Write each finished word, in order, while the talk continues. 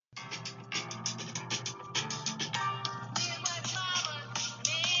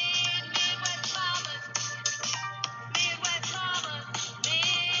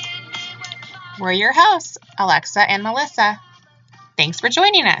We're your hosts, Alexa and Melissa. Thanks for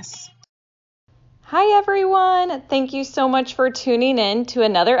joining us. Hi, everyone. Thank you so much for tuning in to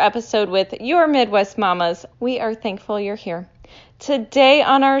another episode with your Midwest Mamas. We are thankful you're here. Today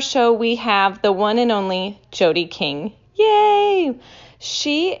on our show, we have the one and only Jody King. Yay!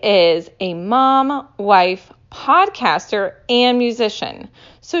 She is a mom, wife, podcaster, and musician.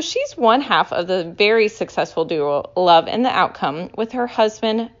 So she's one half of the very successful duo Love and the Outcome with her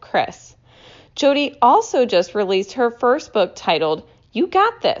husband, Chris. Jody also just released her first book titled, You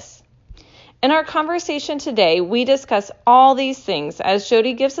Got This. In our conversation today, we discuss all these things as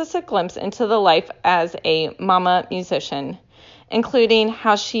Jody gives us a glimpse into the life as a mama musician, including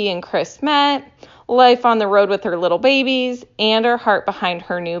how she and Chris met, life on the road with her little babies, and her heart behind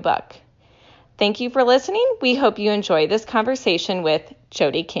her new book. Thank you for listening. We hope you enjoy this conversation with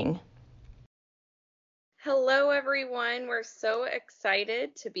Jody King. Hello, everyone. We're so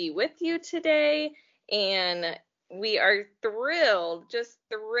excited to be with you today, and we are just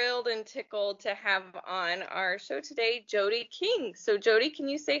thrilled and tickled to have on our show today, Jody King. So, Jody, can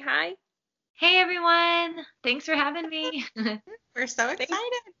you say hi? Hey, everyone. Thanks for having me. We're so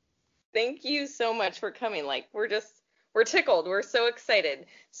excited. Thank you so much for coming. We're tickled. We're so excited.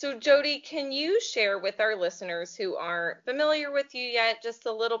 So, Jody, can you share with our listeners who aren't familiar with you yet just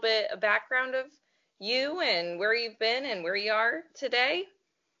a little bit of background of you and where you've been and where you are today?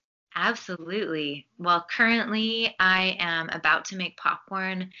 Absolutely. Well, currently I am about to make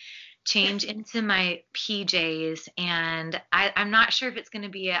popcorn, change into my PJs, and I'm not sure if it's going to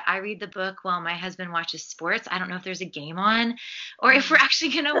be I read the book while my husband watches sports. I don't know if there's a game on, or if we're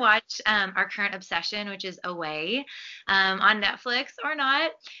actually going to watch our current obsession, which is Away, on Netflix or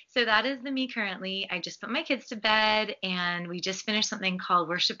not. So that is the me currently. I just put my kids to bed, and we just finished something called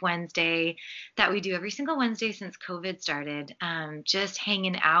Worship Wednesday that we do every single Wednesday since COVID started, just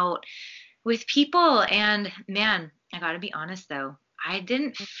hanging out with people. And man, I got to be honest though, I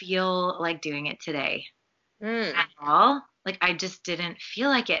didn't feel like doing it today at all. Like, I just didn't feel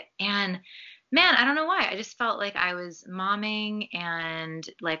like it. And man, I don't know why. I just felt like I was momming and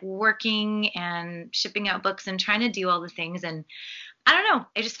like working and shipping out books and trying to do all the things. And I don't know,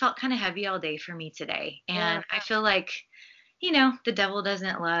 it just felt kind of heavy all day for me today. And I feel like, the devil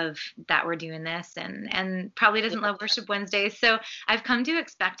doesn't love that we're doing this and probably doesn't love Worship Wednesdays. So I've come to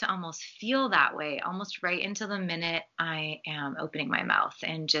expect to almost feel that way, almost right into the minute I am opening my mouth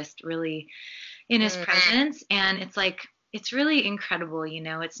and just really in his presence. And it's like, it's really incredible.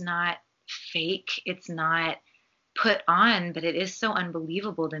 It's not fake. It's not put on, but it is so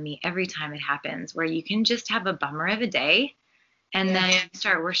unbelievable to me every time it happens, where you can just have a bummer of a day and then you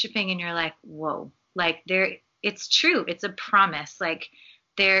start worshiping and you're like, whoa, like it's true. It's a promise. Like,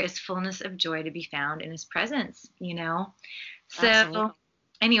 there is fullness of joy to be found in his presence, So Absolutely.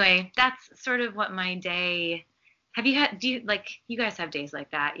 Anyway, that's sort of what my day. You guys have days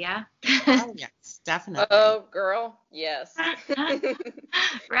like that? Yeah. Oh, yes, definitely. Oh, girl. Yes.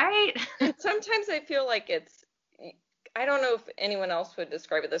 Right. Sometimes I feel like I don't know if anyone else would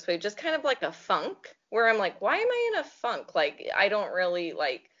describe it this way, just kind of like a funk where I'm like, why am I in a funk? Like, I don't really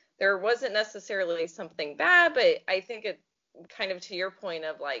there wasn't necessarily something bad, but I think it kind of to your point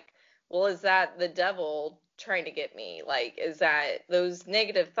of like, well, is that the devil trying to get me? Like, is that those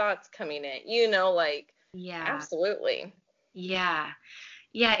negative thoughts coming in? Yeah. Absolutely. Yeah.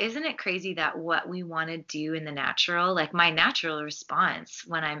 Yeah. Isn't it crazy that what we want to do in the natural, like my natural response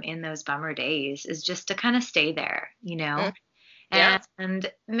when I'm in those bummer days is just to kind of stay there, Yeah.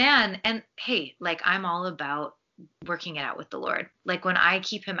 And man, and hey, like I'm all about working it out with the Lord. Like when I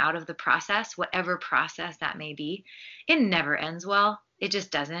keep him out of the process, whatever process that may be, it never ends well. It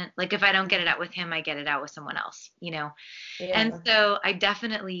just doesn't. Like if I don't get it out with him, I get it out with someone else, Yeah. And so I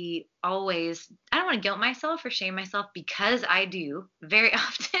definitely always, I don't want to guilt myself or shame myself because I do very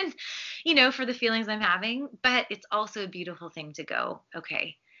often, for the feelings I'm having, but it's also a beautiful thing to go,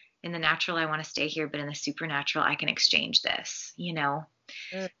 okay, in the natural, I want to stay here, but in the supernatural, I can exchange this,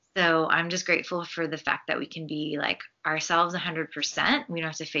 So I'm just grateful for the fact that we can be like ourselves 100%. We don't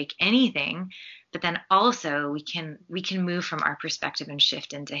have to fake anything, but then also we can move from our perspective and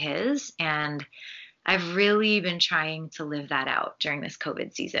shift into his. And I've really been trying to live that out during this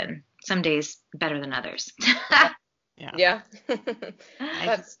COVID season. Some days better than others. Yeah.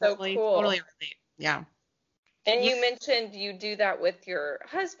 That's so cool. Totally relate. Yeah. And you mentioned you do that with your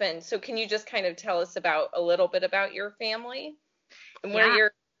husband. So can you just kind of tell us a little bit about your family and where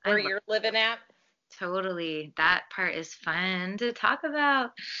you're living at? Totally. That part is fun to talk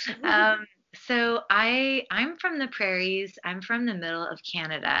about. So I'm from the prairies. I'm from the middle of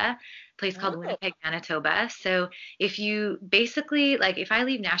Canada, place called Oh. Winnipeg, Manitoba. So if you basically, like, if I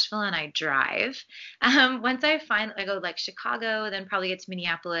leave Nashville and I drive, once I go like Chicago, then probably get to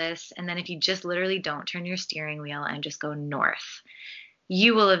Minneapolis. And then if you just literally don't turn your steering wheel and just go north,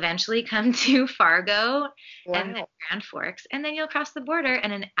 you will eventually come to Fargo and then Wow. Grand Forks, and then you'll cross the border,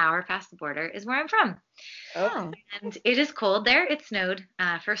 and an hour past the border is where I'm from. Oh, And it is cold there. It snowed.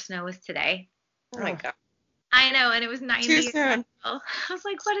 First snow was today. oh my God. I know, and it was 90. Too soon. I was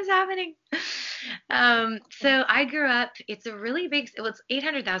like, what is happening? So I grew up, it's a really big, well, it's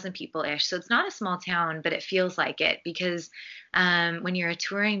 800,000 people-ish, so it's not a small town, but it feels like it because when you're a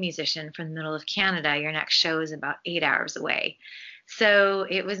touring musician from the middle of Canada, your next show is about 8 hours away. So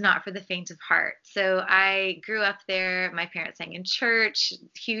it was not for the faint of heart. So I grew up there. My parents sang in church,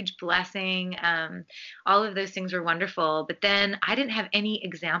 huge blessing. All of those things were wonderful. But then I didn't have any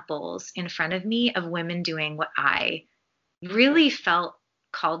examples in front of me of women doing what I really felt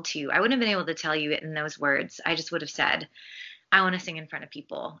called to. I wouldn't have been able to tell you it in those words. I just would have said, I want to sing in front of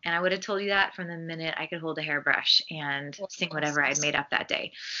people. And I would have told you that from the minute I could hold a hairbrush and sing whatever I'd made up that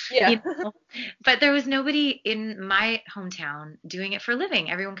day. Yeah. You know? But there was nobody in my hometown doing it for a living.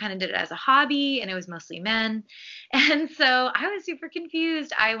 Everyone kind of did it as a hobby, and it was mostly men. And so I was super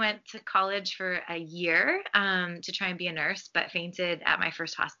confused. I went to college for a year to try and be a nurse, but fainted at my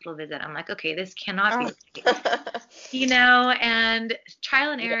first hospital visit. I'm like, okay, this cannot be the case. And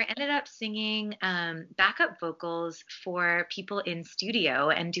trial and error, ended up singing backup vocals for people in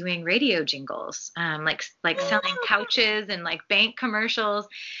studio and doing radio jingles, like selling couches and like bank commercials,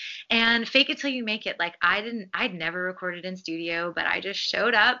 and fake it till you make it. Like I'd never recorded in studio, but I just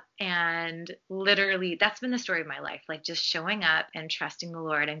showed up, and literally that's been the story of my life. Like just showing up and trusting the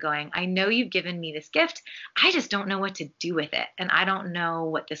Lord and going, I know you've given me this gift. I just don't know what to do with it. And I don't know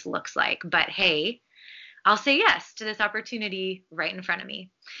what this looks like, but hey, I'll say yes to this opportunity right in front of me.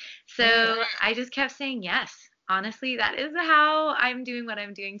 So I just kept saying yes. Honestly, that is how I'm doing what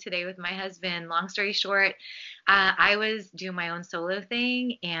I'm doing today with my husband. Long story short, I was doing my own solo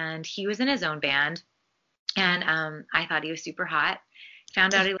thing, and he was in his own band. And I thought he was super hot.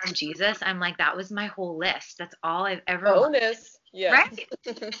 Found out he loved Jesus. I'm like, that was my whole list. That's all I've ever wanted. Bonus. Yeah. Right?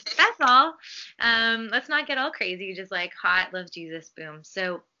 That's all. Let's not get all crazy. Just like hot, loves Jesus, boom.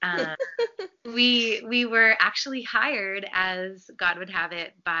 So we were actually hired, as God would have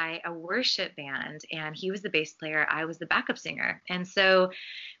it, by a worship band, and he was the bass player. I was the backup singer. And so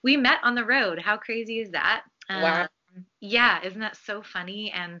we met on the road. How crazy is that? Wow. Yeah, isn't that so funny?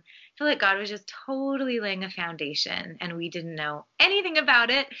 And I feel like God was just totally laying a foundation, and we didn't know anything about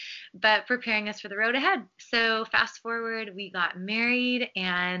it, but preparing us for the road ahead. So fast forward, we got married,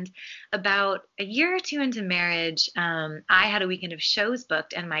 and about a year or two into marriage, I had a weekend of shows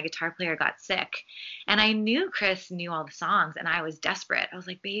booked, and my guitar player got sick. And I knew Chris knew all the songs, and I was desperate. I was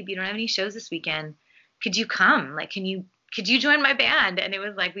like, babe, you don't have any shows this weekend. Could you come? Like, could you join my band? And it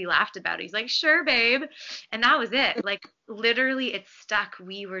was like, we laughed about it. He's like, sure, babe. And that was it. Like, literally, it stuck.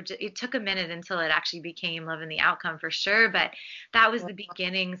 It took a minute until it actually became Love and the Outcome for sure. But that was the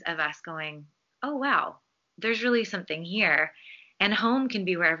beginnings of us going, oh, wow, there's really something here. And home can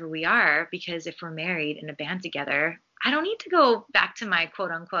be wherever we are, because if we're married in a band together, I don't need to go back to my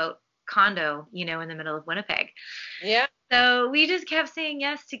quote unquote condo, in the middle of Winnipeg. Yeah. So we just kept saying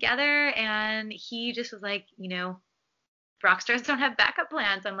yes together. And he just was like, rock stars don't have backup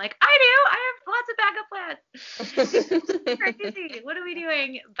plans. I'm like, I have lots of backup plans. Crazy. What are we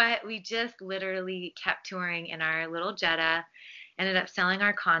doing? But we just literally kept touring in our little Jetta, ended up selling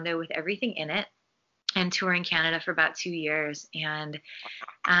our condo with everything in it, and touring Canada for about 2 years. And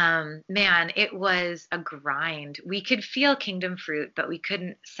man, it was a grind. We could feel kingdom fruit, but we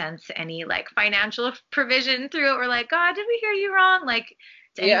couldn't sense any like financial provision through it. We're like, God, did we hear you wrong? Like,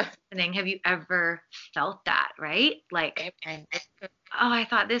 listening, have you ever felt that, right? Like, oh, I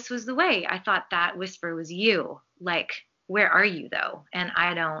thought this was the way. I thought that whisper was you. Like, where are you though? And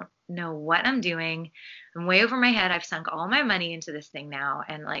I don't know what I'm doing. I'm way over my head. I've sunk all my money into this thing now.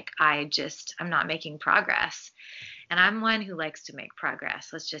 And like, I'm not making progress. And I'm one who likes to make progress.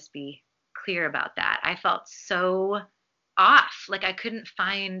 Let's just be clear about that. I felt so off. Like I couldn't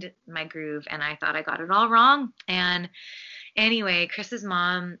find my groove, and I thought I got it all wrong. And anyway, Chris's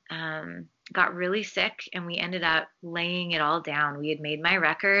mom got really sick, and we ended up laying it all down. We had made my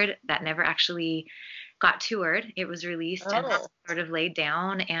record that never actually got toured. It was released and sort of laid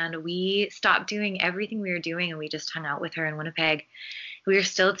down, and we stopped doing everything we were doing, and we just hung out with her in Winnipeg. We were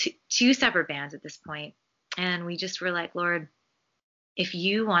still two separate bands at this point, and we just were like, Lord, if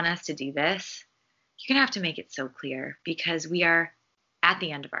you want us to do this, you're going to have to make it so clear, because we are at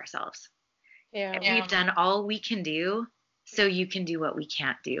the end of ourselves. Yeah. And we've done all we can do, so you can do what we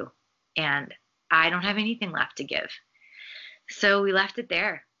can't do. and I don't have anything left to give. So we left it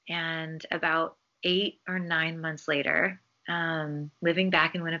there. And about 8 or 9 months later, living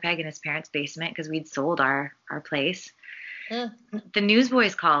back in Winnipeg in his parents' basement because we'd sold our place, the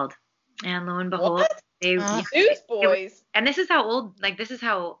newsboys called, and lo and behold, What? they Newsboys. and this is how old, like this is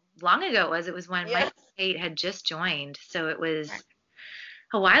how long ago it was. It was when Yeah. Michael Tate had just joined, so it was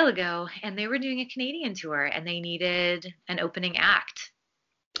a while ago, and they were doing a Canadian tour, and they needed an opening act.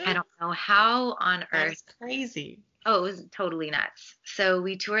 I don't know how on earth. That's crazy. Oh, it was totally nuts. So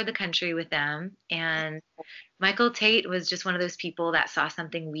we toured the country with them, and Michael Tate was just one of those people that saw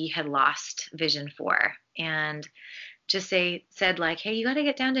something we had lost vision for, and just said like, hey, you got to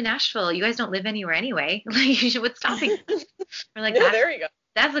get down to Nashville. You guys don't live anywhere anyway. Like, what's stopping you? We're like, Yeah, there you go.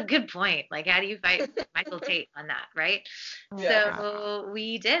 that's a good point. Like, how do you fight Michael Tate on that, right? Yeah. So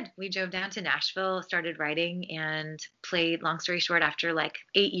we did. We drove down to Nashville, started writing, and played, long story short, after like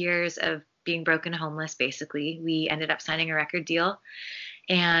 8 years of being broken homeless, basically, we ended up signing a record deal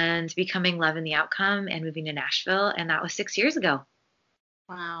and becoming Love in the Outcome and moving to Nashville. And that was 6 years ago.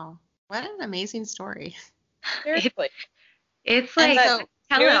 Wow. What an amazing story. Seriously. It's And like, so,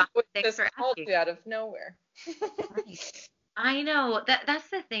 hello, Newsboys thanks just for called asking. you out of nowhere. I know that's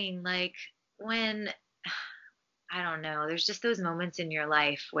the thing. Like when, I don't know, there's just those moments in your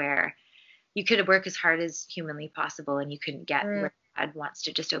life where you could work as hard as humanly possible and you couldn't get where God wants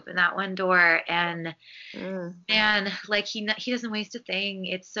to just open that one door. And man, like he doesn't waste a thing.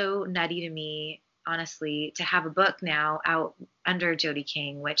 It's so nutty to me, honestly, to have a book now out under Jody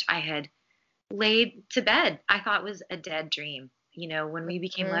King, which I had laid to bed. I thought was a dead dream. You know, when we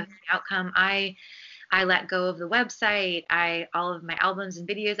became Love in the Outcome, I let go of the website. All of my albums and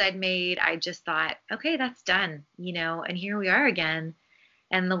videos I'd made, I just thought, okay, that's done, you know, and here we are again.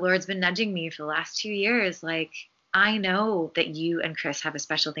 And the Lord's been nudging me for the last 2 years. Like, I know that you and Chris have a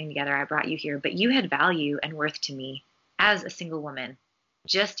special thing together. I brought you here, but you had value and worth to me as a single woman,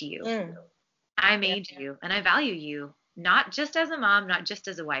 just you. I made you and I value you, not just as a mom, not just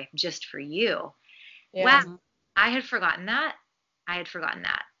as a wife, just for you. Yeah. Wow. I had forgotten that.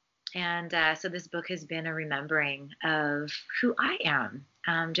 And so this book has been a remembering of who I am,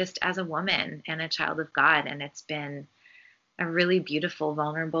 just as a woman and a child of God. And it's been a really beautiful,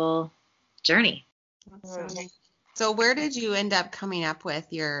 vulnerable journey. So where did you end up coming up with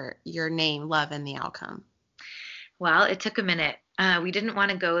your name, Love in the Outcome? Well, it took a minute. We didn't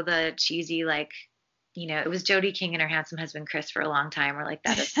want to go the cheesy, like, you know, it was Jody King and her handsome husband, Chris, for a long time. We're like,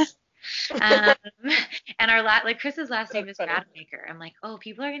 that is... and our like Chris's last name is Rademacher. I'm like, oh,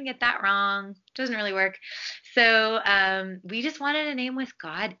 people are gonna get that wrong. Doesn't really work. So we just wanted a name with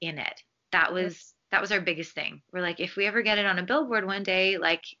God in it. That was our biggest thing. We're like, if we ever get it on a billboard one day,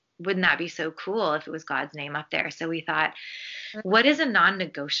 like, wouldn't that be so cool if it was God's name up there? So we thought, what is a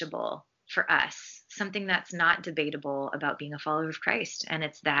non-negotiable for us? Something that's not debatable about being a follower of Christ, and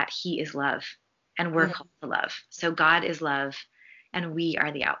it's that He is love, and we're called to love. So God is love, and we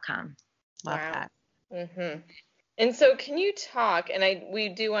are the outcome. Love that. And so can you talk, and we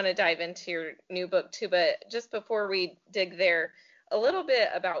do want to dive into your new book too, but just before we dig there, a little bit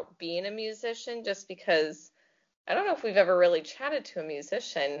about being a musician, just because I don't know if we've ever really chatted to a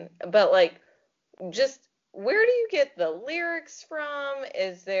musician, but like, just where do you get the lyrics from?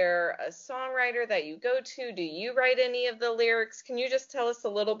 Is there a songwriter that you go to? Do you write any of the lyrics? Can you just tell us a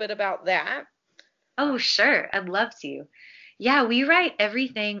little bit about that? Oh, sure. I'd love to. Yeah, we write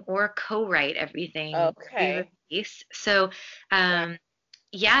everything or co-write everything we release. So,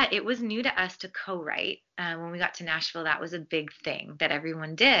 yeah, it was new to us to co-write. When we got to Nashville, that was a big thing that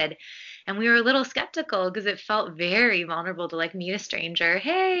everyone did. And we were a little skeptical because it felt very vulnerable to like meet a stranger.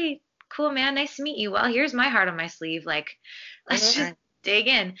 Hey, cool, man. Nice to meet you. Well, here's my heart on my sleeve. Like, let's just dig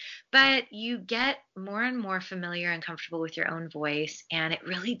in. But you get more and more familiar and comfortable with your own voice, and it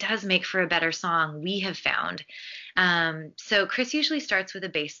really does make for a better song, we have found. So Chris usually starts with a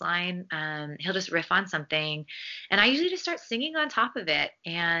bass line. He'll just riff on something, and I usually just start singing on top of it.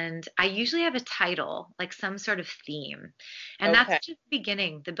 And I usually have a title, like some sort of theme. And that's just the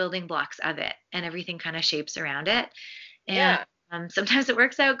beginning, the building blocks of it, and everything kind of shapes around it. And sometimes it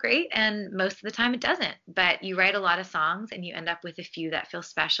works out great, and most of the time it doesn't. But you write a lot of songs, and you end up with a few that feel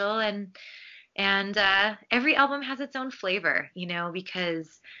special. And every album has its own flavor, you know,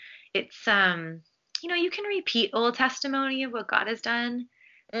 because it's you know, you can repeat old testimony of what God has done,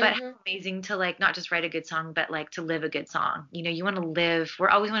 but how amazing to like not just write a good song, but like to live a good song. You know, you want to live. We're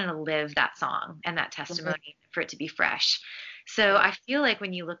always wanting to live that song and that testimony for it to be fresh. So I feel like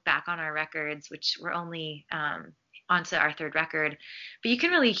when you look back on our records, which we're only onto our third record, but you can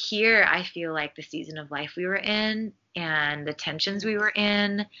really hear, I feel like, the season of life we were in and the tensions we were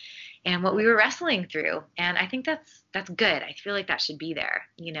in and what we were wrestling through. And I think that's good. I feel like that should be there,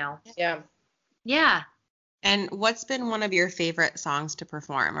 you know. Yeah. Yeah. And what's been one of your favorite songs to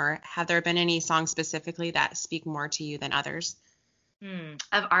perform, or have there been any songs specifically that speak more to you than others?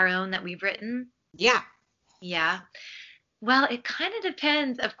 Of our own that we've written? Yeah. Yeah. Well, it kind of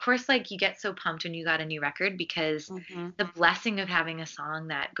depends. Of course, like you get so pumped when you got a new record because Mm-hmm. the blessing of having a song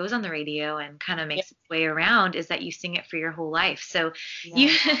that goes on the radio and kind of Yeah. makes its way around is that you sing it for your whole life. So you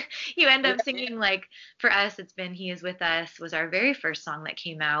Yeah. you end up singing, like, for us it's been He Is With Us was our very first song that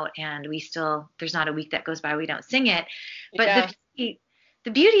came out, and we still, there's not a week that goes by we don't sing it. But Yeah. the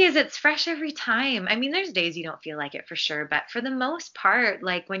beauty is it's fresh every time. I mean, there's days you don't feel like it for sure, but for the most part,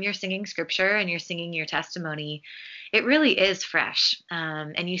 like when you're singing scripture and you're singing your testimony, it really is fresh.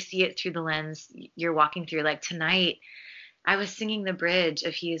 And you see it through the lens you're walking through. Like tonight, I was singing the bridge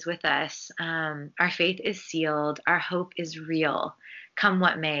of He Is With Us. Our faith is sealed. Our hope is real. Come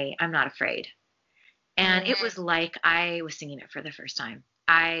what may, I'm not afraid. And it was like I was singing it for the first time.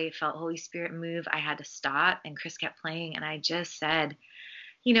 I felt Holy Spirit move. I had to stop, and Chris kept playing, and I just said,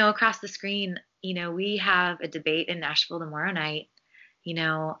 you know, across the screen, you know, we have a debate in Nashville tomorrow night. You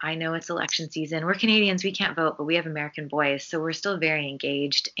know, I know it's election season. We're Canadians, we can't vote, but we have American boys, so we're still very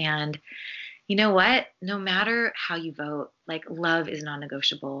engaged. And you know what? No matter how you vote, like, love is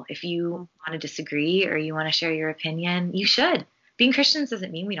non-negotiable. If you want to disagree or you want to share your opinion, you should. Being Christians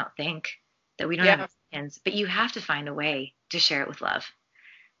doesn't mean we don't think, that we don't have opinions, but you have to find a way to share it with love.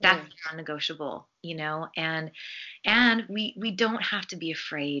 That's non-negotiable, you know, and we don't have to be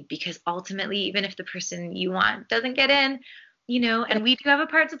afraid, because ultimately, even if the person you want doesn't get in, you know, and we do have a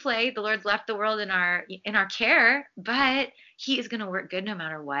part to play. The Lord's left the world in our care, but He is going to work good no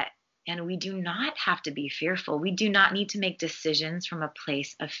matter what. And we do not have to be fearful. We do not need to make decisions from a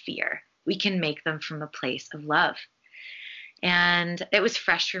place of fear. We can make them from a place of love. And it was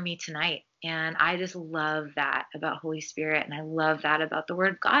fresh for me tonight. And I just love that about Holy Spirit. And I love that about the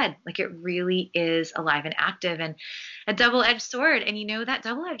Word of God. Like, it really is alive and active and a double-edged sword. And you know, that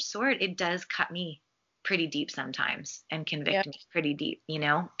double-edged sword, it does cut me pretty deep sometimes and convict me pretty deep, you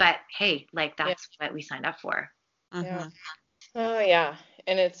know. But hey, like, that's what we signed up for. Mm-hmm. Oh, yeah.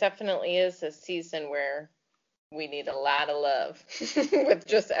 And it definitely is a season where we need a lot of love with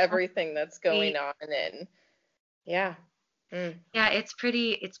just everything that's going on. And yeah. Yeah, it's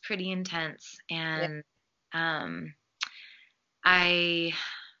pretty intense. And I've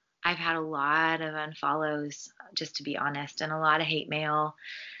had a lot of unfollows, just to be honest, and a lot of hate mail,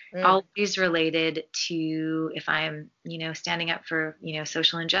 always related to if I'm, you know, standing up for, you know,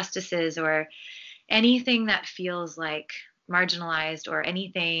 social injustices or anything that feels like marginalized or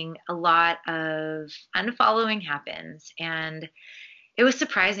anything. A lot of unfollowing happens, and it was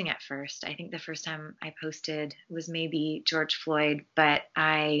surprising at first. I think the first time I posted was maybe George Floyd, but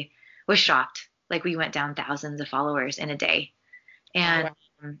I was shocked. Like, we went down thousands of followers in a day. And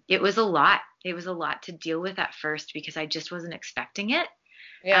it was a lot. It was a lot to deal with at first because I just wasn't expecting it.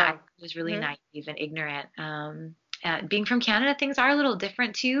 I was really naive and ignorant. Being from Canada, things are a little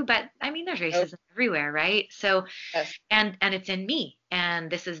different too, but I mean, there's racism everywhere, right? So, and it's in me, and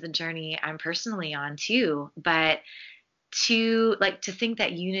this is the journey I'm personally on too. But to think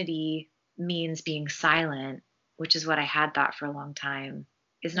that unity means being silent, which is what I had thought for a long time,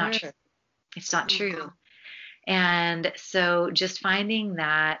 is not true. It's not true. And so just finding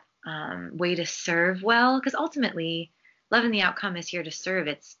that way to serve well, because ultimately, Love in the Outcome is here to serve.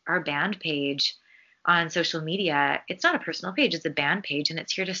 It's our band page on social media. It's not a personal page, it's a band page, and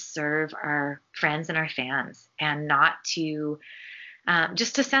it's here to serve our friends and our fans, and not to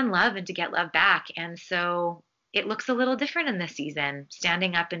just to send love and to get love back. And so it looks a little different in this season.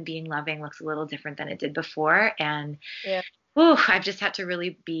 Standing up and being loving looks a little different than it did before. And I've just had to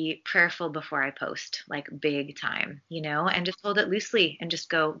really be prayerful before I post, like, big time, you know, and just hold it loosely and just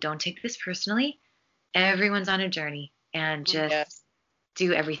go, don't take this personally. Everyone's on a journey, and just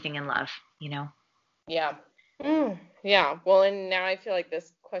do everything in love, you know? Yeah. Yeah. Well, and now I feel like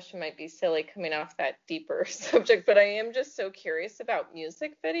this question might be silly coming off that deeper subject, but I am just so curious about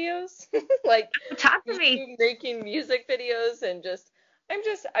music videos. Like, talk to me. Making music videos, and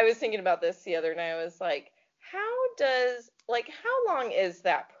I was thinking about this the other night. I was like, how long is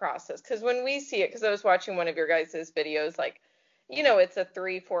that process? Because when we see it, because I was watching one of your guys' videos, like, you know, it's a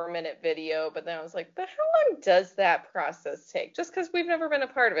 3-4 minute video, but then I was like, but how long does that process take? Just because we've never been a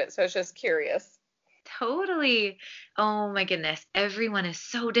part of it. So I was just curious. Totally. Oh my goodness. Everyone is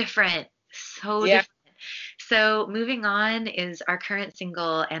so different. So different. So Moving On is our current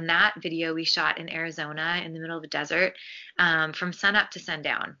single, and that video we shot in Arizona in the middle of the desert, from sun up to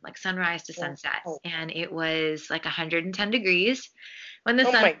sundown, like sunrise to sunset. Oh. And it was like 110 degrees when the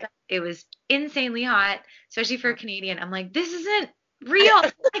Oh sun my God. it was insanely hot, especially for a Canadian. I'm like, this isn't real.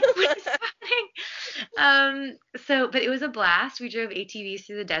 Like, what is happening? But it was a blast. We drove ATVs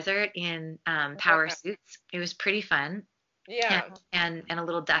through the desert in power suits. It was pretty fun. Yeah. And a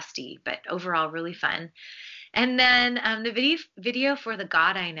little dusty, but overall really fun. And then the video for The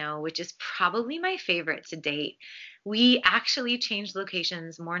God I Know, which is probably my favorite to date. We actually changed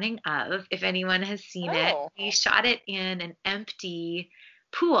locations morning of, if anyone has seen it. We shot it in an empty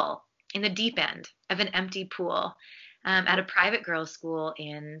pool, in the deep end of an empty pool, at a private girls' school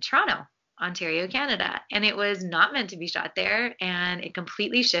in Toronto, Ontario, Canada. And it was not meant to be shot there, and it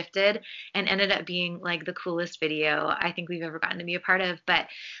completely shifted and ended up being like the coolest video I think we've ever gotten to be a part of. But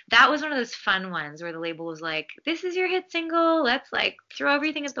that was one of those fun ones where the label was like, this is your hit single, let's like throw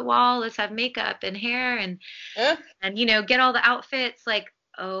everything at the wall, let's have makeup and hair and get all the outfits. Like,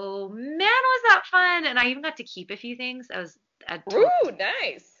 oh man, was that fun. And I even got to keep a few things. That was ooh,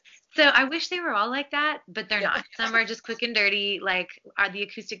 nice. So I wish they were all like that, but they're not. Some are just quick and dirty. Like the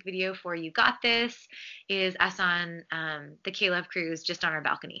acoustic video for You Got This is us on the K-Love cruise, just on our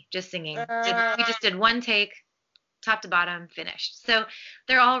balcony, just singing. We just did one take, top to bottom, finished. So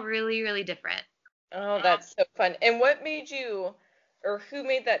they're all really, really different. Oh, that's so fun. And what made you, or who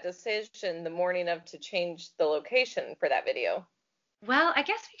made that decision the morning of to change the location for that video? Well, I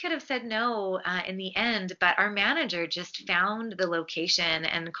guess we could have said no in the end, but our manager just found the location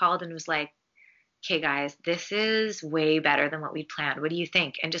and called and was like, okay, guys, this is way better than what we planned. What do you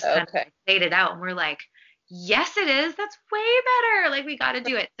think? And just kind of laid it out. And we're like, yes, it is. That's way better. Like, we got to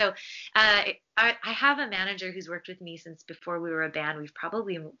do it. So I have a manager who's worked with me since before we were a band. We've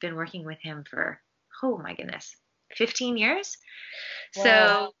probably been working with him for, oh my goodness, 15 years. Wow.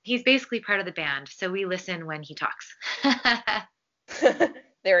 So he's basically part of the band. So we listen when he talks.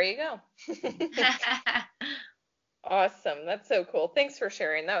 There you go. Awesome. That's so cool. Thanks for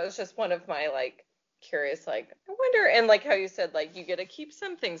sharing. That was just one of my curious, I wonder, and how you said, you get to keep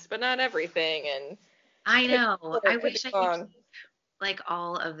some things, but not everything. And I know. I wish I could keep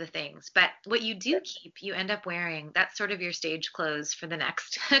all of the things, but what you do keep, you end up wearing. That's sort of your stage clothes for the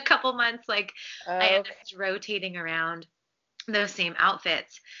next couple months. I end up just rotating around those same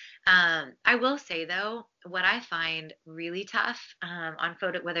outfits. I will say though, what I find really tough on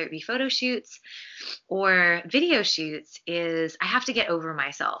whether it be photo shoots or video shoots, is I have to get over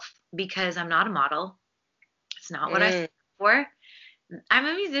myself because I'm not a model. It's not what I signed for. I'm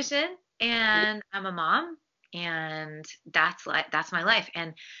a musician and I'm a mom, and that's my life.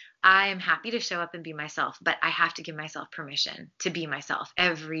 And I'm happy to show up and be myself, but I have to give myself permission to be myself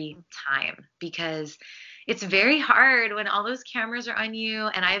every time, because it's very hard when all those cameras are on you.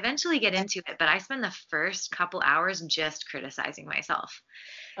 And I eventually get into it, but I spend the first couple hours just criticizing myself.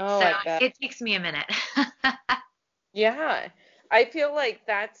 Oh, so it takes me a minute. Yeah. I feel like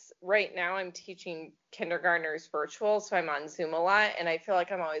that's right now I'm teaching kindergartners virtual, so I'm on Zoom a lot, and I feel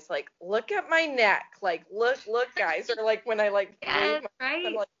like I'm always like, look at my neck, look guys, or when I yes, right.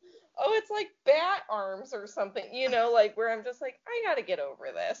 I'm like, oh, it's like bat arms or something, where I'm just like, I gotta get over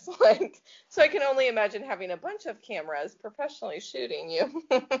this. So I can only imagine having a bunch of cameras professionally shooting you.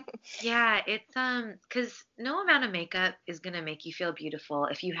 Yeah, it's because no amount of makeup is gonna make you feel beautiful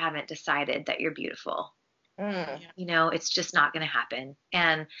if you haven't decided that you're beautiful. It's just not gonna happen.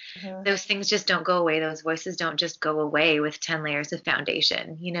 And those things just don't go away. Those voices don't just go away with 10 layers of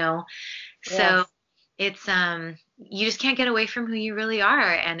foundation, So it's you just can't get away from who you really are.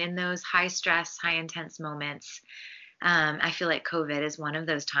 And in those high stress, high intense moments, I feel like COVID is one of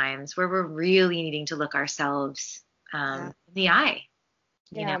those times where we're really needing to look ourselves in the eye.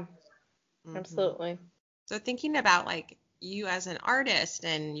 You know? Absolutely. So thinking about you as an artist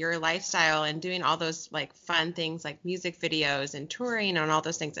and your lifestyle and doing all those fun things like music videos and touring and all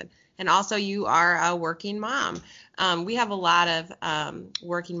those things, and also you are a working mom. We have a lot of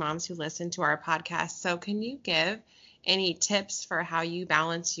working moms who listen to our podcast. So can you give any tips for how you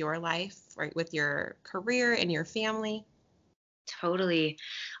balance your life with your career and your family? Totally.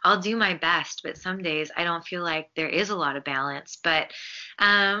 I'll do my best, but some days I don't feel like there is a lot of balance. But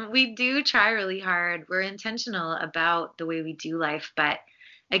we do try really hard. We're intentional about the way we do life. But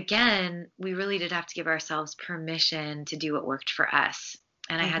again, we really did have to give ourselves permission to do what worked for us.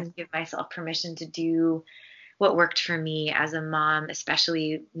 And I had to give myself permission to do what worked for me as a mom.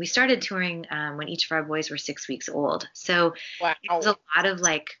 Especially, we started touring when each of our boys were 6 weeks old. So it was a lot of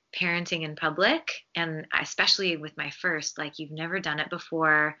parenting in public, and especially with my first, you've never done it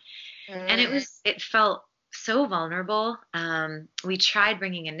before. And it felt so vulnerable. We tried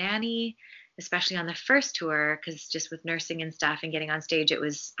bringing a nanny, especially on the first tour, because just with nursing and stuff and getting on stage, I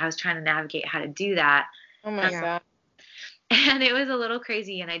was trying to navigate how to do that. Oh my Yeah. God. And it was a little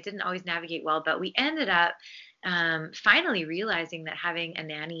crazy, and I didn't always navigate well, but we ended up finally realizing that having a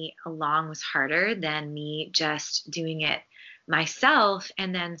nanny along was harder than me just doing it myself,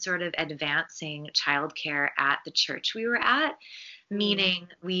 and then sort of advancing childcare at the church we were at, meaning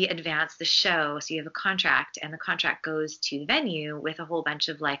we advance the show. So you have a contract, and the contract goes to the venue with a whole bunch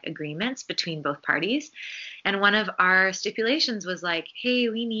of like agreements between both parties. And one of our stipulations was like, hey,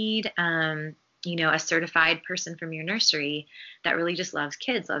 we need a certified person from your nursery that really just loves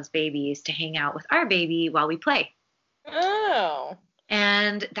kids, loves babies, to hang out with our baby while we play. Oh.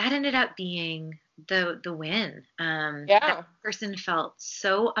 And that ended up being the win. Yeah. That person felt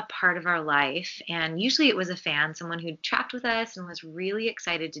so a part of our life, and usually it was a fan, someone who tracked with us and was really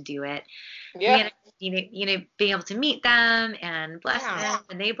excited to do it. Yeah. We ended up, being able to meet them and bless them,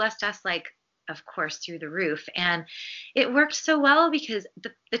 and they blessed us like, of course, through the roof. And it worked so well because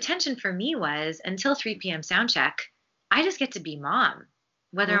the tension for me was, until 3 p.m. sound check, I just get to be mom,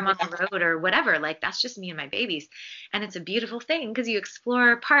 whether I'm on the road or whatever. Like, that's just me and my babies. And it's a beautiful thing because you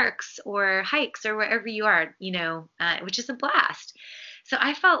explore parks or hikes or wherever you are, which is a blast. So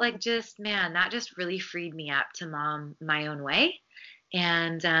I felt like that just really freed me up to mom my own way.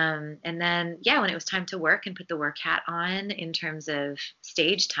 And then, when it was time to work and put the work hat on in terms of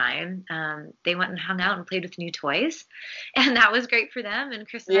stage time, they went and hung out and played with new toys, and that was great for them. And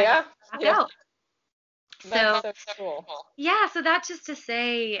Chris and I got back out. That's so cool. Yeah, so that's just to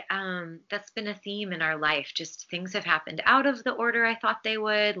say, that's been a theme in our life. Just things have happened out of the order I thought they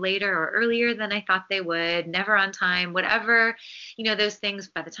would, later or earlier than I thought they would, never on time, whatever, those things.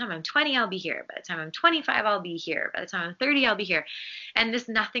 By the time I'm 20, I'll be here. By the time I'm 25, I'll be here. By the time I'm 30, I'll be here. And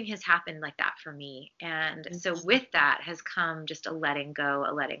nothing has happened like that for me. And so with that has come just a letting go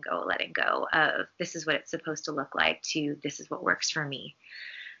of, this is what it's supposed to look like, to this is what works for me.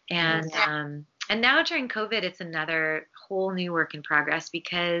 And now during COVID, it's another whole new work in progress,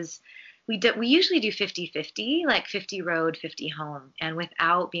 because we usually do 50-50, like 50 road, 50 home. And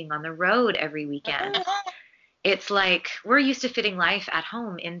without being on the road every weekend, it's like we're used to fitting life at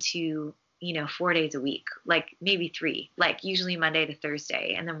home into, 4 days a week, like maybe 3, like usually Monday to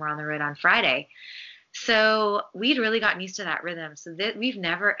Thursday. And then we're on the road on Friday. So we'd really gotten used to that rhythm. So that we've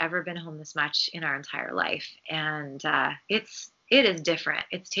never, ever been home this much in our entire life. And it is different.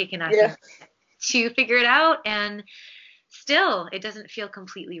 It's taken us to figure it out, and still it doesn't feel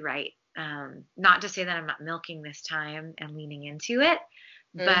completely right. Not to say that I'm not milking this time and leaning into it,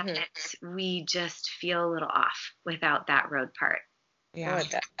 but we just feel a little off without that road part. Yeah.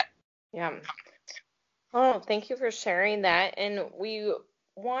 Yeah. Oh, thank you for sharing that. And we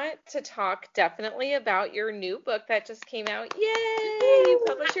want to talk definitely about your new book that just came out. Yay! You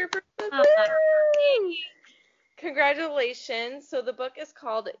published your first book. Congratulations. So the book is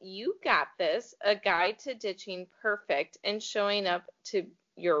called You Got This, A Guide to Ditching Perfect and Showing Up to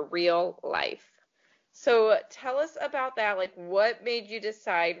Your Real Life. So tell us about that. Like, what made you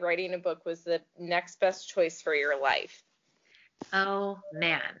decide writing a book was the next best choice for your life? Oh,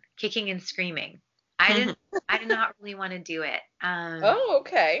 man. Kicking and screaming. I did not really want to do it.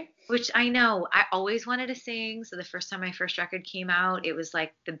 Okay. Which I know. I always wanted to sing. So the first time my first record came out, it was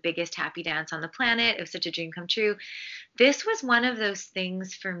like the biggest happy dance on the planet. It was such a dream come true. This was one of those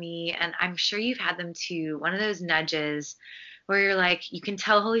things for me, and I'm sure you've had them too, one of those nudges where you're like, you can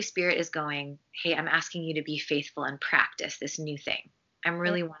tell Holy Spirit is going, hey, I'm asking you to be faithful and practice this new thing. I'm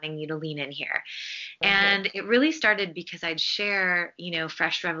really wanting you to lean in here. And it really started because I'd share,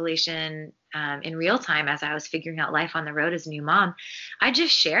 fresh revelation in real time as I was figuring out life on the road as a new mom. I'd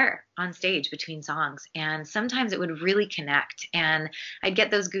just share on stage between songs, and sometimes it would really connect, and I'd get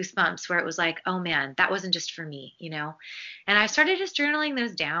those goosebumps where it was like, oh man, that wasn't just for me, And I started just journaling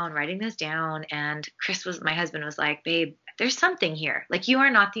those down, writing those down, and my husband was like, babe, there's something here. Like, you are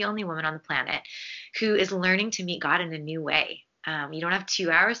not the only woman on the planet who is learning to meet God in a new way. You don't have 2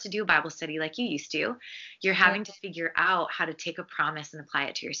 hours to do a Bible study like you used to. You're having to figure out how to take a promise and apply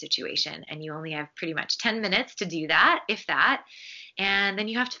it to your situation. And you only have pretty much 10 minutes to do that, if that. And then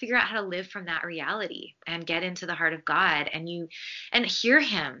you have to figure out how to live from that reality and get into the heart of God and hear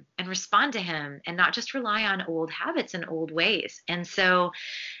him and respond to him and not just rely on old habits and old ways. And so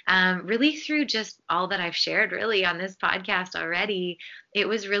really through just all that I've shared really on this podcast already, it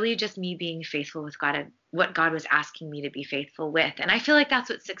was really just me being faithful with God and what God was asking me to be faithful with. And I feel like that's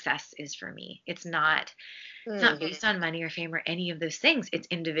what success is for me. It's not based on money or fame or any of those things. It's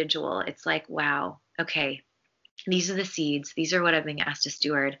individual. It's like, wow, okay, These are the seeds. These are what I've been asked to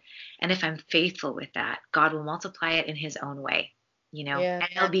steward. And if I'm faithful with that, God will multiply it in his own way, Yeah. and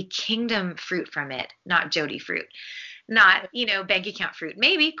there'll be kingdom fruit from it, not Jody fruit, not, bank account fruit.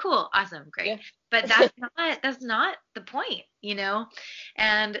 Maybe cool, awesome, great. Yeah. But that's not the point.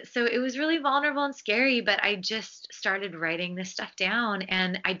 And so it was really vulnerable and scary, but I just started writing this stuff down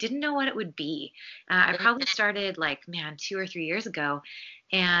and I didn't know what it would be. I probably started like, man, 2 or 3 years ago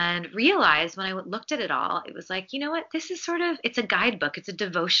and realized when I looked at it all, it was like, you know what? This is it's a guidebook. It's a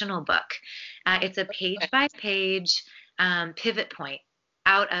devotional book. It's a page by page pivot point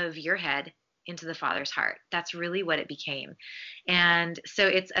out of your head into the Father's heart. That's really what it became. And so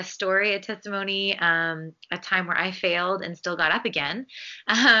it's a story, a testimony, a time where I failed and still got up again,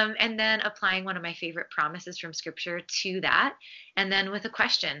 and then applying one of my favorite promises from Scripture to that, and then with a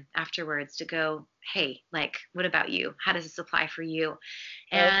question afterwards to go, hey, like, what about you? How does this apply for you?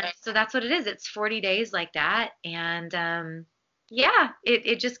 And so that's what it is. It's 40 days like that. And yeah,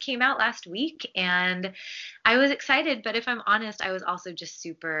 it just came out last week and I was excited, but if I'm honest, I was also just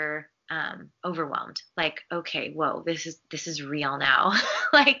super overwhelmed. Like, okay, whoa, this is real now.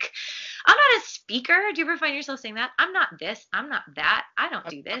 Like, I'm not a speaker. Do you ever find yourself saying that? I'm not this, I'm not that. I don't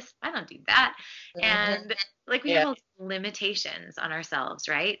do this, I don't do that. And like we have all limitations on ourselves,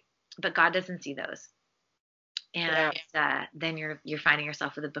 right? But God doesn't see those. And then you're finding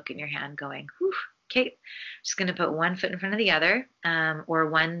yourself with a book in your hand going, whew, okay, just going to put one foot in front of the other, or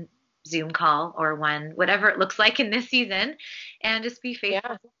one Zoom call or one, whatever it looks like in this season, and just be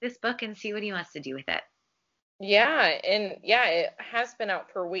faithful with this book and see what he wants to do with it. Yeah. And it has been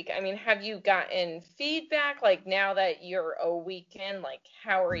out for a week. I mean, have you gotten feedback? Like now that you're a week in, like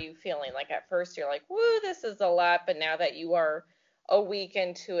how are you feeling? Like at first you're like, woo, this is a lot. But now that you are a week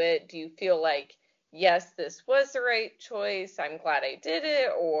into it, do you feel like, yes, this was the right choice, I'm glad I did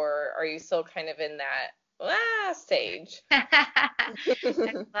it? Or are you still kind of in that stage? I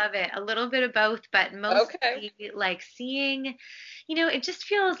love it. A little bit of both, but mostly like seeing, it just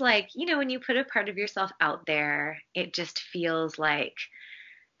feels like, when you put a part of yourself out there, it just feels like,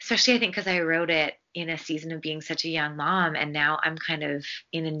 especially I think because I wrote it in a season of being such a young mom and now I'm kind of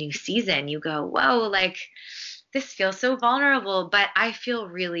in a new season, you go, whoa, like this feels so vulnerable, but I feel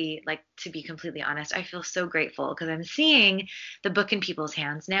really, like, to be completely honest, I feel so grateful because I'm seeing the book in people's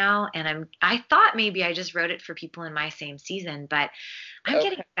hands now. And I thought maybe I just wrote it for people in my same season, but I'm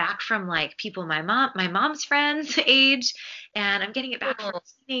getting it back from like people, my mom's friends age, and I'm getting it back from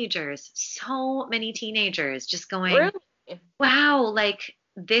teenagers, so many teenagers just going, really? Wow, like,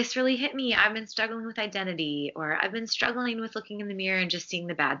 this really hit me. I've been struggling with identity, or I've been struggling with looking in the mirror and just seeing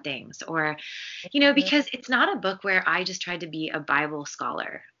the bad things, or, because it's not a book where I just tried to be a Bible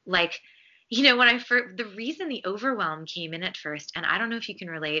scholar. Like, the reason the overwhelm came in at first, and I don't know if you can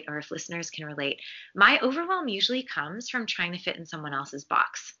relate or if listeners can relate, my overwhelm usually comes from trying to fit in someone else's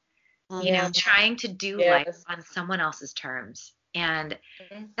box, trying to do life on someone else's terms. And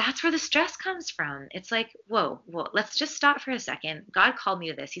that's where the stress comes from. It's like, whoa, let's just stop for a second. God called me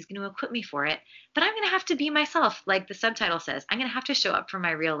to this. He's going to equip me for it. But I'm going to have to be myself. Like the subtitle says, I'm going to have to show up for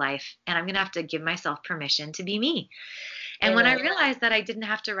my real life. And I'm going to have to give myself permission to be me. And when I realized that I didn't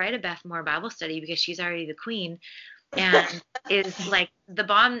have to write a Beth Moore Bible study because she's already the queen and is like the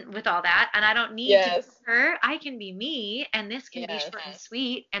bomb with all that, and I don't need to be her, I can be me, and this can be short and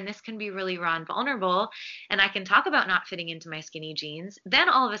sweet, and this can be really raw and vulnerable, and I can talk about not fitting into my skinny jeans. Then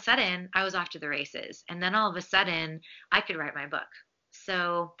all of a sudden I was off to the races, and then all of a sudden I could write my book.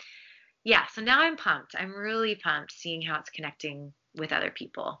 So so now I'm pumped. I'm really pumped seeing how it's connecting with other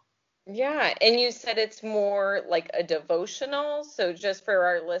people. Yeah, and you said it's more like a devotional. So just for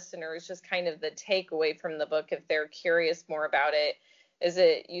our listeners, just kind of the takeaway from the book, if they're curious more about it,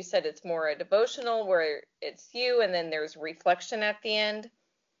 you said it's more a devotional where it's you and then there's reflection at the end?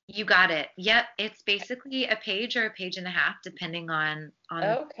 You got it. Yep. It's basically a page or a page and a half, depending on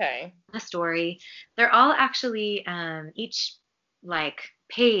the story. They're all actually, each like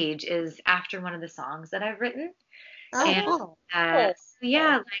page is after one of the songs that I've written. Cool. Like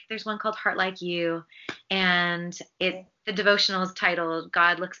there's one called Heart Like You, and the devotional is titled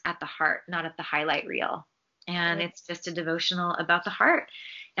God Looks at the Heart, Not at the Highlight Reel. And it's just a devotional about the heart.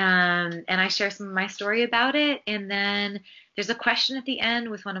 And I share some of my story about it. And then there's a question at the end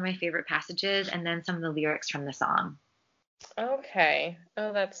with one of my favorite passages, and then some of the lyrics from the song. Okay.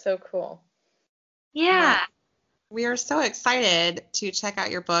 Oh, that's so cool. Yeah. We are so excited to check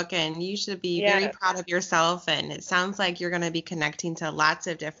out your book, and you should be very proud of yourself. And it sounds like you're going to be connecting to lots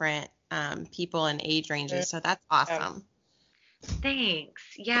of different people and age ranges. So that's awesome. Thanks.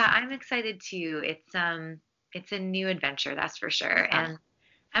 Yeah, I'm excited too. It's a new adventure, that's for sure. And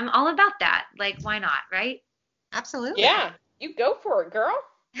I'm all about that. Like, why not, right? Absolutely. Yeah, you go for it, girl.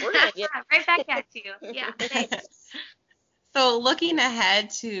 We're gonna get Right back at you. Yeah, thanks. So looking ahead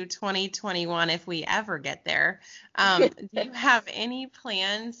to 2021, if we ever get there, do you have any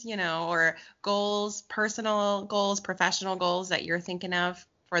plans, or goals, personal goals, professional goals that you're thinking of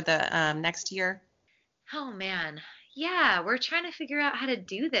for the next year? Oh man. Yeah, we're trying to figure out how to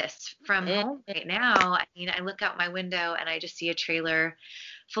do this from Mm, home right now. I mean, I look out my window and I just see a trailer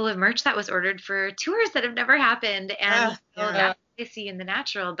full of merch that was ordered for tours that have never happened. And so Yeah. that's what I see in the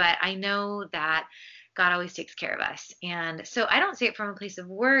natural, but I know that God always takes care of us. And so I don't say it from a place of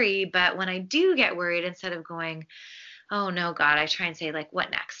worry, but when I do get worried, instead of going, oh no, God, I try and say, like, what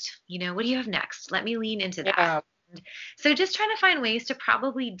next? What do you have next? Let me lean into that. yeah. So just trying to find ways to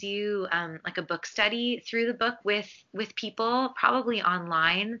probably do like a book study through the book with people, probably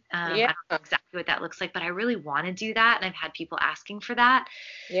online. I Yeah. don't know exactly what that looks like, but I really want to do that, and I've had people asking for that.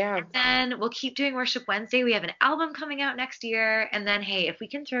 Yeah. And then we'll keep doing Worship Wednesday. We have an album coming out next year, and then hey, if we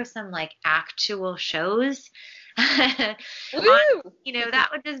can throw some like actual shows on, Woo! that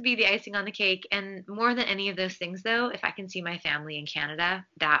would just be the icing on the cake. And more than any of those things, though, if I can see my family in Canada,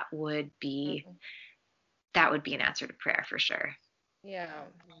 that would be an answer to prayer for sure. Yeah,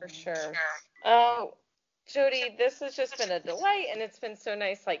 for sure. Oh, Jody, this has just been a delight, and it's been so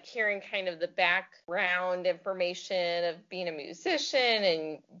nice, like hearing kind of the background information of being a musician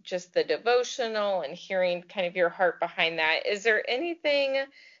and just the devotional and hearing kind of your heart behind that. Is there anything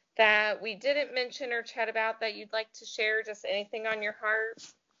that we didn't mention or chat about that you'd like to share? Just anything on your heart?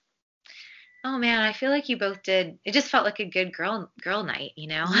 Oh man, I feel like you both did. It just felt like a good girl night.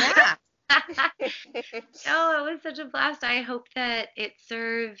 Yeah. No, it was such a blast. I hope that it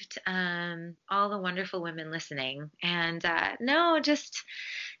served all the wonderful women listening. And no, just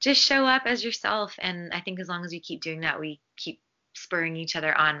show up as yourself. And I think as long as we keep doing that, we keep spurring each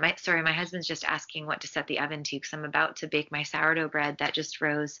other on. My husband's just asking what to set the oven to because I'm about to bake my sourdough bread that just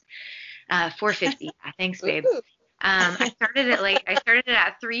rose 450. Yeah, thanks, babe. Ooh, I started it late. I started it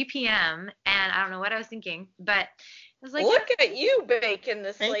at 3 p.m. and I don't know what I was thinking, but it was like, look at you baking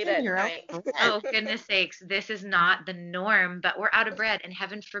this late at You're night. oh, goodness sakes, this is not the norm, but we're out of bread, and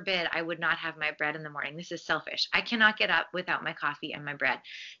heaven forbid I would not have my bread in the morning. This is selfish. I cannot get up without my coffee and my bread.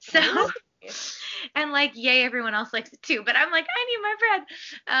 So, and like, yay, everyone else likes it too, but I'm like, I need my bread.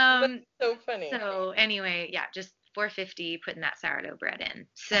 That's so funny. So anyway, yeah, just 450 putting that sourdough bread in.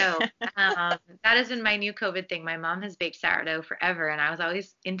 So that has been my new COVID thing. My mom has baked sourdough forever, and I was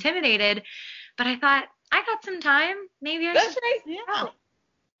always intimidated, but I thought I got some time. Maybe I That's should. right. Yeah.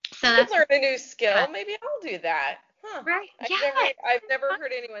 So I that's learn a new skill. yeah. Maybe I'll do that. Huh. Right. Yeah. I've never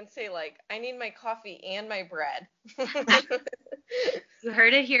heard anyone say like, I need my coffee and my bread. You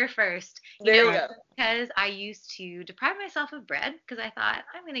heard it here first. There you go. Because I used to deprive myself of bread because I thought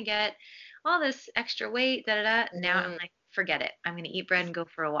I'm going to get all this extra weight, da da da. Now I'm like, forget it. I'm going to eat bread and go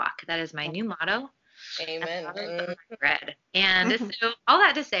for a walk. That is my new motto. Amen. Bread. And so all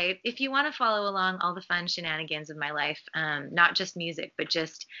that to say, if you want to follow along all the fun shenanigans of my life, not just music, but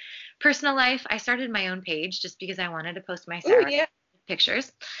just personal life, I started my own page just because I wanted to post my Ooh, yeah.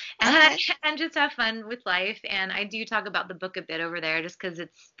 pictures Okay. and just have fun with life. And I do talk about the book a bit over there just because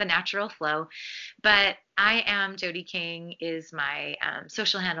it's the natural flow. But I am Jody King is my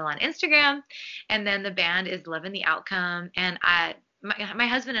social handle on Instagram. And then the band is Loving the Outcome. And my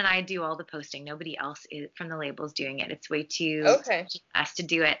husband and I do all the posting. Nobody else from the label's doing it. It's way too us to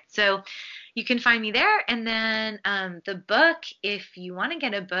do it. So you can find me there. And then the book, if you want to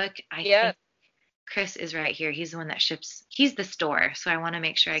get a book, I think Chris is right here. He's the one that ships. He's the store. So I want to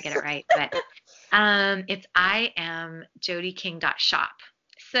make sure I get it right. But it's IamJodyKing.shop.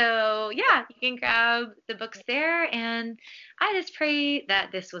 So yeah, you can grab the books there. And I just pray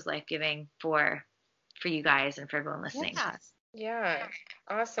that this was life-giving for you guys and for everyone listening. Yeah,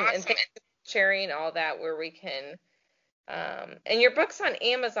 awesome. And thanks for sharing all that where we can, and your book's on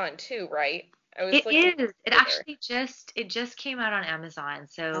Amazon too, right? It is. It actually just came out on Amazon,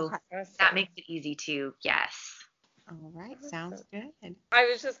 so awesome. that makes it easy too. Yes. All right, sounds good. I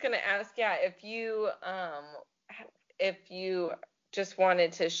was just gonna ask, if you just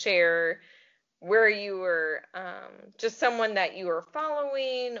wanted to share where you were, just someone that you were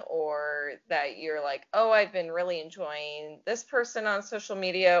following, or that you're like, oh, I've been really enjoying this person on social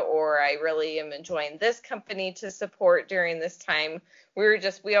media, or I really am enjoying this company to support during this time.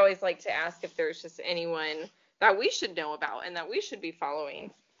 We always like to ask if there's just anyone that we should know about and that we should be following.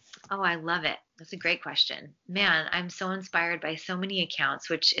 Oh, I love it. That's a great question. Man, I'm so inspired by so many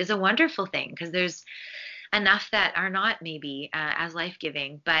accounts, which is a wonderful thing because enough that are not maybe as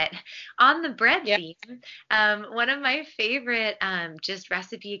life-giving. But on the bread theme, one of my favorite just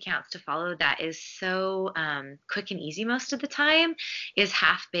recipe accounts to follow that is so quick and easy most of the time is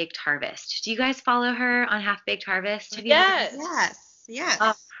Half Baked Harvest. Do you guys follow her on Half Baked Harvest? Have you Yes.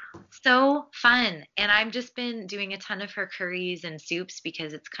 Oh, so fun. And I've just been doing a ton of her curries and soups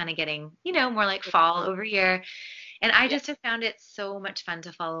because it's kind of getting, more like fall over here. And I just have found it so much fun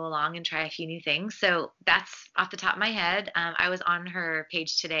to follow along and try a few new things. So that's off the top of my head. I was on her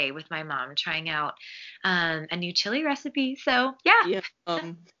page today with my mom trying out a new chili recipe. So yeah.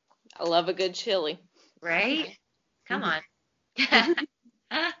 I love a good chili. Right? Come on.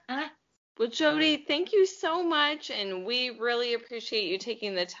 Well, Jody, thank you so much, and we really appreciate you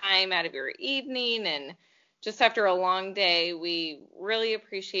taking the time out of your evening, and just after a long day, we really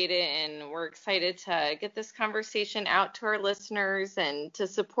appreciate it, and we're excited to get this conversation out to our listeners and to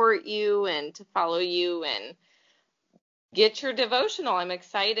support you and to follow you and get your devotional. I'm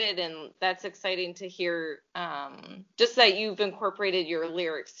excited, and that's exciting to hear just that you've incorporated your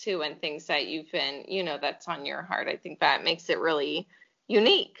lyrics too and things that you've been, that's on your heart. I think that makes it really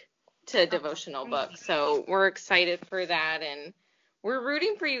unique to a devotional book. So we're excited for that, and we're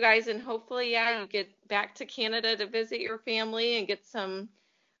rooting for you guys, and hopefully, you get back to Canada to visit your family and get some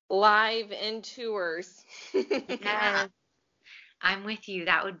live in tours. Yes, I'm with you.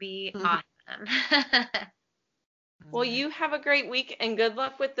 That would be awesome. Well, you have a great week, and good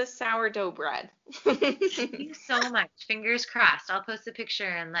luck with the sourdough bread. Thank you so much. Fingers crossed. I'll post a picture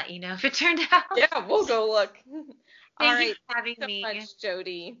and let you know if it turned out. Yeah, we'll go look. Thank you for having me. Thanks so much,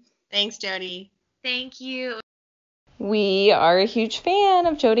 Jody. Thanks, Jody. Thank you. We are a huge fan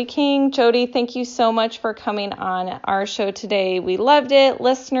of Jody King. Jody, thank you so much for coming on our show today. We loved it.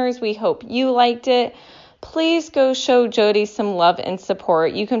 Listeners, we hope you liked it. Please go show Jody some love and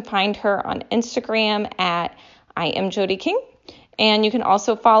support. You can find her on Instagram at I am Jody King. And you can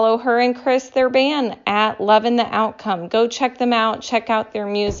also follow her and Chris, their band, at Lovin' the Outcome. Go check them out. Check out their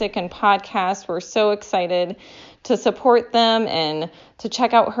music and podcasts. We're so excited to support them and to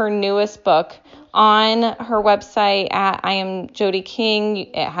check out her newest book on her website at I am Jody King.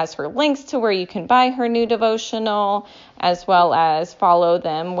 It has her links to where you can buy her new devotional, as well as follow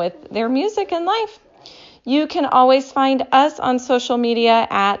them with their music and life. You can always find us on social media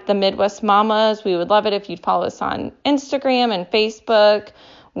at the Midwest Mamas. We would love it if you'd follow us on Instagram and Facebook.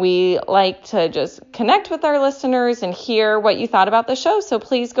 We like to just connect with our listeners and hear what you thought about the show. So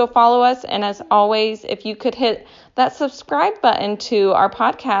please go follow us. And as always, if you could hit that subscribe button to our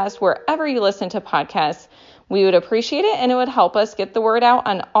podcast wherever you listen to podcasts, we would appreciate it. And it would help us get the word out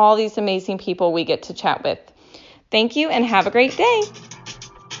on all these amazing people we get to chat with. Thank you and have a great day.